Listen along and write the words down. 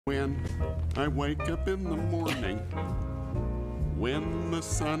When I wake up in the morning, when the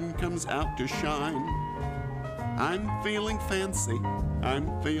sun comes out to shine, I'm feeling fancy,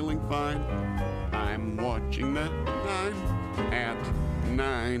 I'm feeling fine. I'm watching the 9 at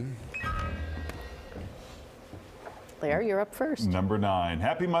 9. Larry, you're up first. Number 9.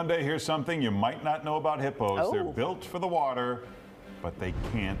 Happy Monday. Here's something you might not know about hippos. Oh. They're built for the water, but they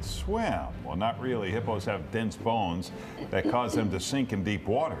can't swim. Well, not really. Hippos have dense bones that cause them to sink in deep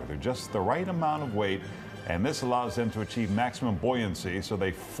water. They're just the right amount of weight, and this allows them to achieve maximum buoyancy, so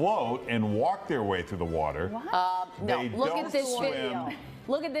they float and walk their way through the water. No, They look don't at this swim. video.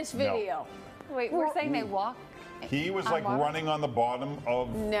 Look at this video. Wait, we're saying they walk? He was On like water? running on the bottom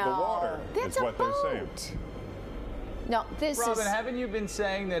of the water, That's is a what boat. they're saying. No, this Robin, is... haven't you been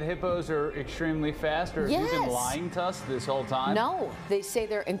saying that hippos are extremely fast, or have you been Yes. lying to us this whole time? No, they say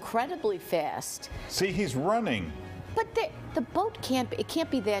they're incredibly fast. See, he's running. But the boat can't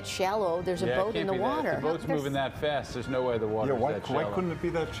be that shallow. There's a Yeah, it boat in can't the be that. water. If the boat's moving that fast, there's no way the water is that Why shallow. couldn't it be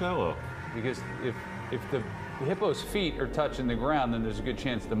that shallow? Because if the hippo's feet are touching the ground, then there's a good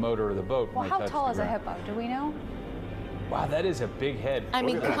chance the motor of the boat Well, might how touch tall the is a ground. hippo? Do we know? Wow, that is a big head. I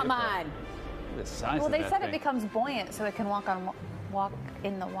mean, Look at that come hippo. on. The size Well, of they that said thing. it becomes buoyant so it can walk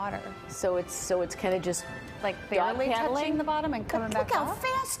in the water. So it's kind of just Like dog barely paddling? touching the bottom and coming Look back how up?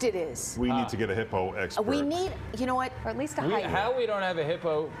 fast it is. We need to get a hippo expert. We need, you know what? Or at least a We, height. how we don't have a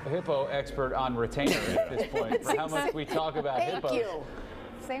hippo expert on retainer at this point for how much we talk about Thank hippos. you.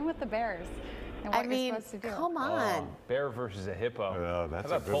 Same with the bears. And what I you're mean, supposed to do. come on. Bear versus a hippo. Oh, that's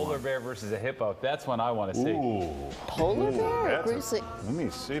How a about good polar one. bear versus a hippo? That's one I want to see. Ooh. Polar bear or That's a- grizzly? Let me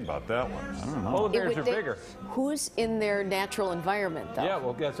see about that one. I don't know. Polar It bears would- are they- bigger. Who's in their natural environment, though? Yeah,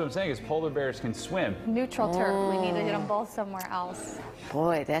 well, that's what I'm saying is polar bears can swim. Neutral turf. We need to get them both somewhere else.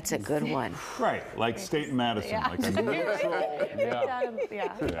 Boy, that's a good one. Right, like State and Madison. Yeah. Like a neutral. Yeah.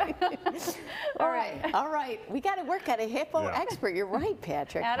 All right. We got to work at a hippo Yeah. expert. You're right,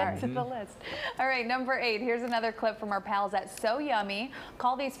 Patrick. Add All it right. to the list. All right, number 8. Here's another clip from our pals at So Yummy.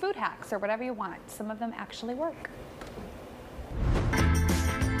 Call these food hacks or whatever you want. Some of them actually work.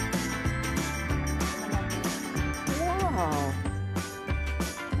 Wow.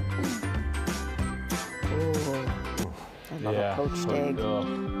 Ooh. I love a poached egg. Ugh.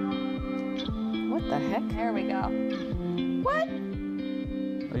 What the heck? There we go. What?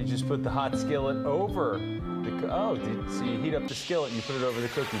 Oh, you just put the hot skillet over the. So you heat up the skillet and you put it over the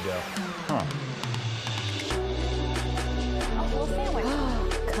cookie dough. Huh. A whole sandwich.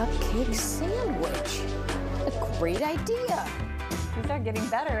 Cupcake sandwich. A great idea. These are getting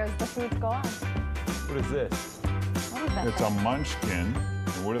better as the foods go on. What is this? What is that? It's a munchkin.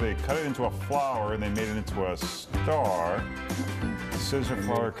 And what do they cut it into a flower and they made it into a star? Scissor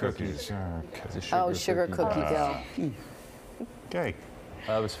flour cookies. It's a Oh, sugar cookie dough. Okay.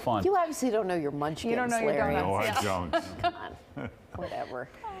 That was fun. You obviously don't know your munchkins, You don't know your Larry. donuts. No, I don't. Come on. Whatever.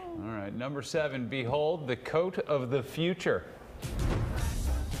 All right, number 7. Behold the coat of the future.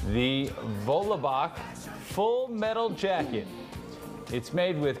 The Volleybach full metal jacket. It's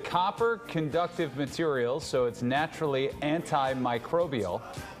made with copper conductive materials, so it's naturally antimicrobial.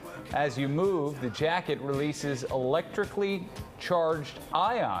 As you move, the jacket releases electrically charged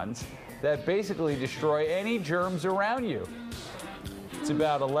ions that basically destroy any germs around you. It's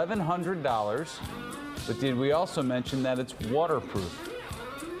about $1,100, but did we also mention that it's waterproof?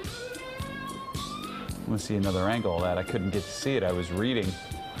 Let's see another angle of that. I couldn't get to see it. I was reading.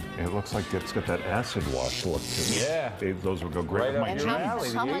 It looks like it's got that acid wash look to it. Yeah. Those would go great with Right up my And your how- jeans. alley.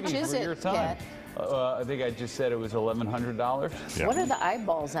 The how much 80s is were it, your time. I think I just said it was $1,100. Yeah. What are the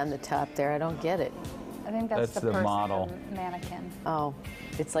eyeballs on the top there? I don't get it. I think that's That's the the person, model. the mannequin. Oh,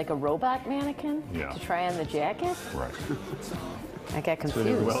 it's like a robot mannequin Yeah. to try on the jacket? Right. I got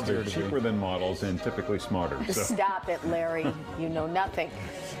confused. Well, they're cheaper than models and typically smarter. So. Stop it, Larry. You know nothing.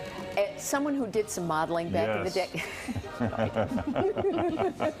 Someone who did some modeling back in the Yes. day.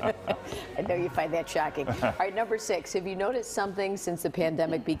 I know you find that shocking. All right, number 6. Have you noticed something since the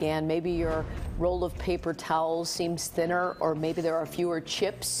pandemic began? Maybe your roll of paper towels seems thinner, or maybe there are fewer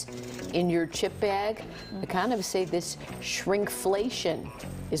chips in your chip bag. Economists say this shrinkflation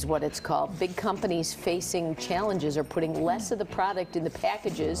is what it's called. Big companies facing challenges are putting less of the product in the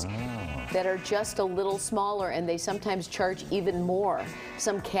packages that are just a little smaller, and they sometimes charge even more.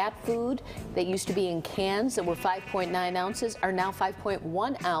 Some cat food that used to be in cans that were 5.9 ounces are now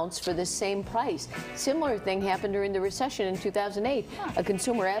 5.1 ounce for the same price. Similar thing happened during the recession in 2008. A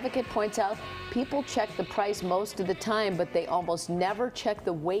consumer advocate points out people check the price most of the time, but they almost never check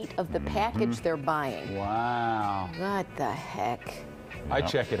the weight of the package they're buying. Wow. What the heck? I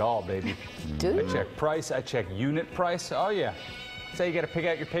check it all, baby. Do I you? check price. I check unit price. Oh, yeah. Say you got to pick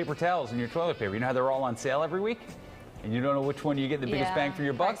out your paper towels and your toilet paper. You know how they're all on sale every week? And you don't know which one you get the biggest Yeah, bang for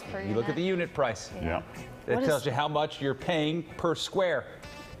your buck? price per You look at unit. the unit price. Yeah. That What tells is- you how much you're paying per square.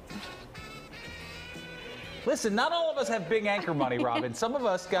 Listen, not all of us have big anchor money, Robin. Some of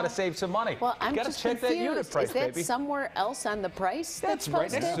us got to save some money. Well, I'm got to just check confused. that unit price, Is that baby. somewhere else on the price? That's right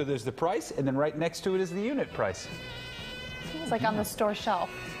posted? next to there's the price, and then right next to it is the unit price. It's like on the store shelf.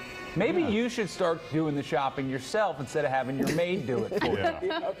 Maybe you should start doing the shopping yourself instead of having your maid do it for you. Yeah.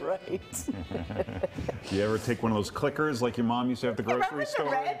 Yeah, right. You ever take one of those clickers like your mom used to have at the grocery Remember the store?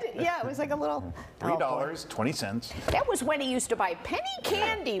 red? Yeah, it was like a little $3.20. That was when he used to buy penny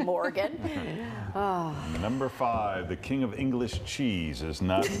candy, Morgan. Number 5, the king of English cheese is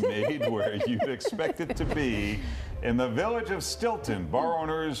not made where you'd expect it to be. In the village of Stilton, bar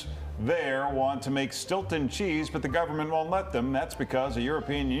owners there want to make Stilton cheese, but the government won't let them. That's because a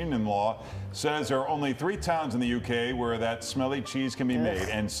European Union law says there are only 3 towns in the UK where that smelly cheese can be made,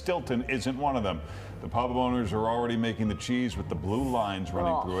 and Stilton isn't one of them. The pub owners are already making the cheese with the blue lines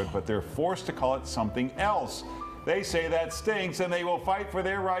running through it, but they're forced to call it something else. They say that stinks, and they will fight for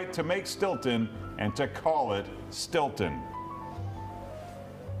their right to make Stilton and to call it Stilton.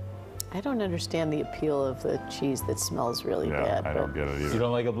 I don't understand the appeal of the cheese that smells really Yeah, bad. I don't get it You either.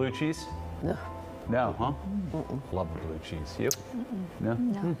 don't like a blue cheese? No. No, huh? Love a blue cheese. You? No?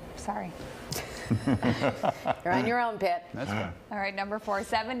 No, sorry. You're on your own, Pat. That's fine. All right, number 4,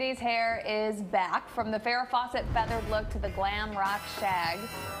 70s hair is back. From the Farrah Fawcett feathered look to the glam rock shag.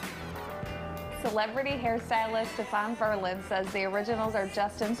 Celebrity hairstylist Stefan Berlin says the originals are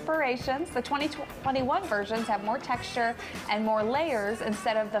just inspirations. The 2021 versions have more texture and more layers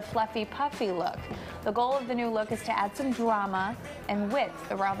instead of the fluffy, puffy look. The goal of the new look is to add some drama and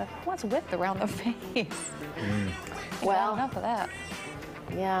width around the, what's width around the face? Well, enough of that.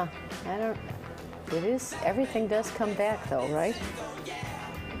 yeah, I don't. It is. Everything does come back, though, right?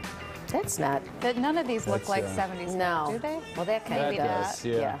 That's not. None of these look That's, like 70s No. hair, do they? Well, that kind Maybe of That does. does,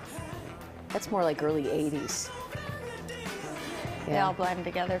 yeah. That's more like early 80s. They all blend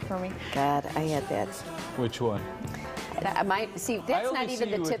together for me. God, I had that. Which one? I might see. I That's only not see even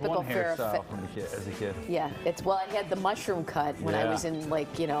you the with typical one Farrah. hairstyle from the kid, as a kid. Yeah, it's well, I had the mushroom cut when I Yeah. was in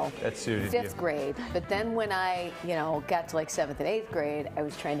like That suited 5th you. grade. But then when I got to like 7th and 8th grade, I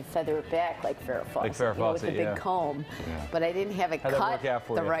was trying to feather it back like Farrah Fawcett, Farrah with Fawcett, the big yeah. comb. But I didn't have it How'd that cut work out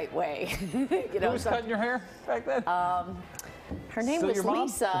for the you? right way. Who was cutting your hair back then? Her name Still was your mom?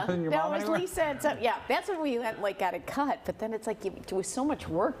 Lisa. Wasn't your No, mom it was anywhere? Lisa. And so, yeah, that's when we like got it cut. But then it's like it was so much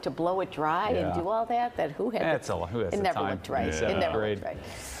work to blow it dry and Yeah. do all that who had That's a lot. Who has it the never time? looked right. Yeah. It Seventh never grade.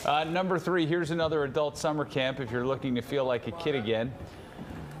 looked right. Number 3, here's another adult summer camp if you're looking to feel like a kid again.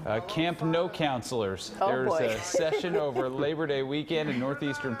 Camp No Counselors. Oh, There's boy. a session over Labor Day weekend in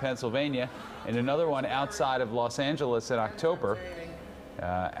northeastern Pennsylvania and another one outside of Los Angeles in October.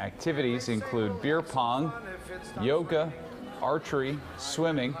 Activities include beer pong, yoga, archery,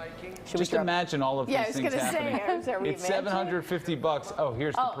 swimming. Should we Just drop- imagine all of Yeah, I these was things gonna say, happening. are we It's imagining? $750. Oh,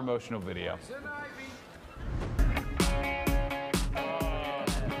 here's the Oh. promotional video.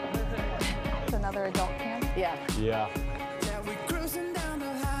 It's another adult camp. Yeah. Yeah. Now we're cruising down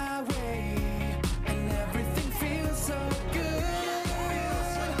the highway, and everything feels so good.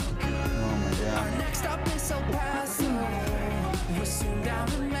 Oh my God. Our next stop is El Paso. We're soon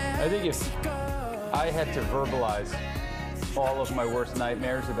down in I think if I had to verbalize all of my worst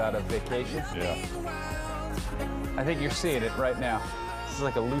nightmares about a vacation, Yeah. I think you're seeing it right now. This is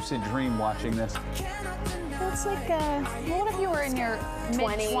like a lucid dream watching this. It's like What if you were in your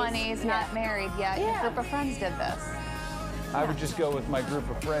 20s, mid-20s, not married yet, and Yeah. your group of friends did this? I would just go with my group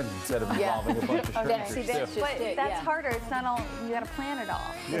of friends instead of Yeah. involving a bunch of Okay, strangers. see, that's too. just But it, that's yeah. harder. It's not all, you gotta plan it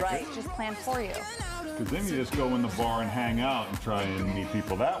all. Right. It's just planned for you. Because then you just go in the bar and hang out and try and meet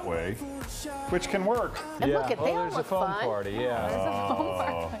people that way, which can work. And Yeah. look at Oh, they all there's a look phone fun. party. Yeah. There's a phone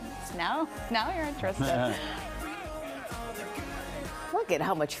party. Now you're interested. Look at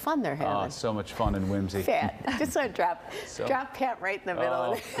how much fun they're Oh, having. so much fun and whimsy. Pat, just want to drop So- Pat right in the middle.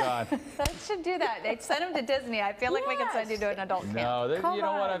 Oh of it. God. They should do that. They send them to Disney. I feel like we could send you to an adult camp. No, Come you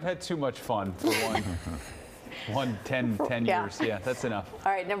know what? on. I've had too much fun for one 10 Yeah. years. Yeah, that's enough.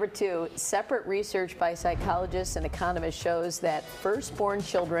 All right, number 2, separate research by psychologists and economists shows that firstborn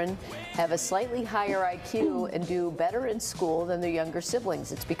children have a slightly higher IQ and do better in school than their younger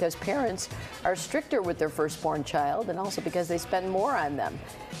siblings. It's because parents are stricter with their firstborn child and also because they spend more on them.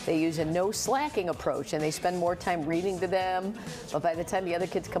 They use a no slacking approach and they spend more time reading to them. But by the time the other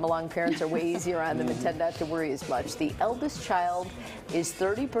kids come along, parents are way easier on them and tend not to worry as much. The eldest child is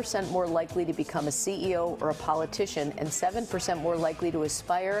 30% more likely to become a CEO or a politician, and 7% more likely to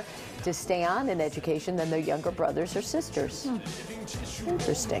aspire to stay on in education than their younger brothers or sisters.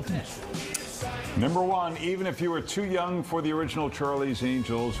 Interesting. Number 1, even if you were too young for the original Charlie's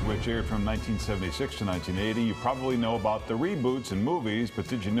Angels, which aired from 1976 to 1980, you probably know about the reboots and movies, but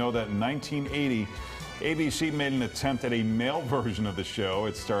did you know that in 1980, ABC made an attempt at a male version of the show?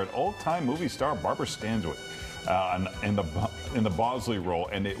 It starred old-time movie star Barbara Stanwyck in the Bosley role,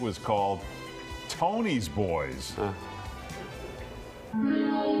 and it was called Tony's Boys. Oh,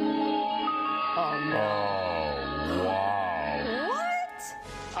 no. Oh, wow. What?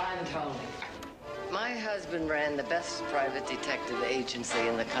 I'm Tony. My husband ran the best private detective agency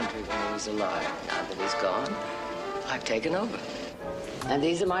in the country when he was alive. Now that he's gone, I've taken over. And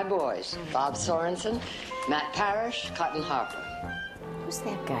these are my boys, Bob Sorensen, Matt Parrish, Cotton Harper. Who's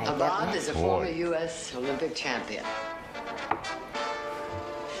that guy? Bob is a former Boy. U.S. Olympic champion.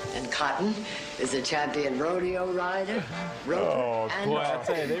 And Cotton is a champion rodeo rider, roper, and Boy, I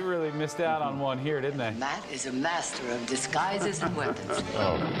tell you, they really missed out on one here, didn't they? Matt is a master of disguises and weapons.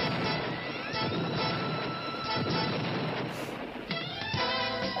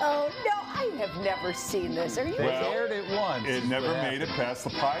 Oh, no, I have never seen this. Are you They kidding? aired it once. It never Yeah. made it past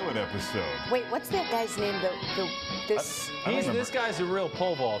the pilot episode. Wait, what's that guy's name? This. This guy's a real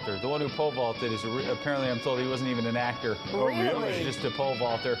pole vaulter. The one who pole vaulted is apparently, I'm told, he wasn't even an actor. Really? He's just a pole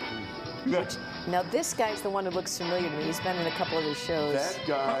vaulter. That's, Now, this guy's the one who looks familiar to me. He's been in a couple of his shows. That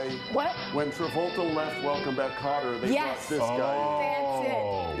guy, What? when Travolta left Welcome Back, Kotter, they Yes. brought this guy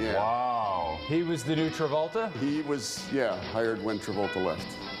oh, Yeah. wow. He was the new Travolta? in. He was, hired when Travolta left.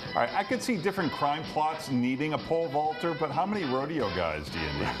 All right, I could see different crime plots needing a pole vaulter, but how many rodeo guys do you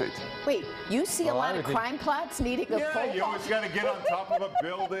need? Right. Wait, you see a Well, I lot of would think- crime plots needing a Yeah, pole you always got to get on top of a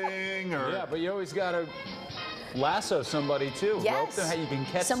building or... Yeah, but you always got to lasso somebody, too. Rope Yes. them, you can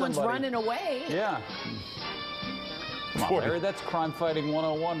catch Someone's somebody. running away. Yeah. Come on, Boy. Larry, that's crime fighting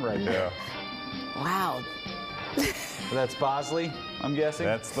 101 right there. Yeah, Wow. That's Bosley, I'm guessing?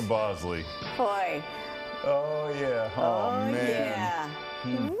 that's the Bosley. Boy. Oh, yeah. Oh, man.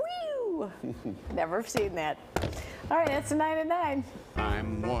 Yeah. Woo! Never seen that. All right, that's a 9 and 9.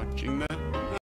 I'm watching the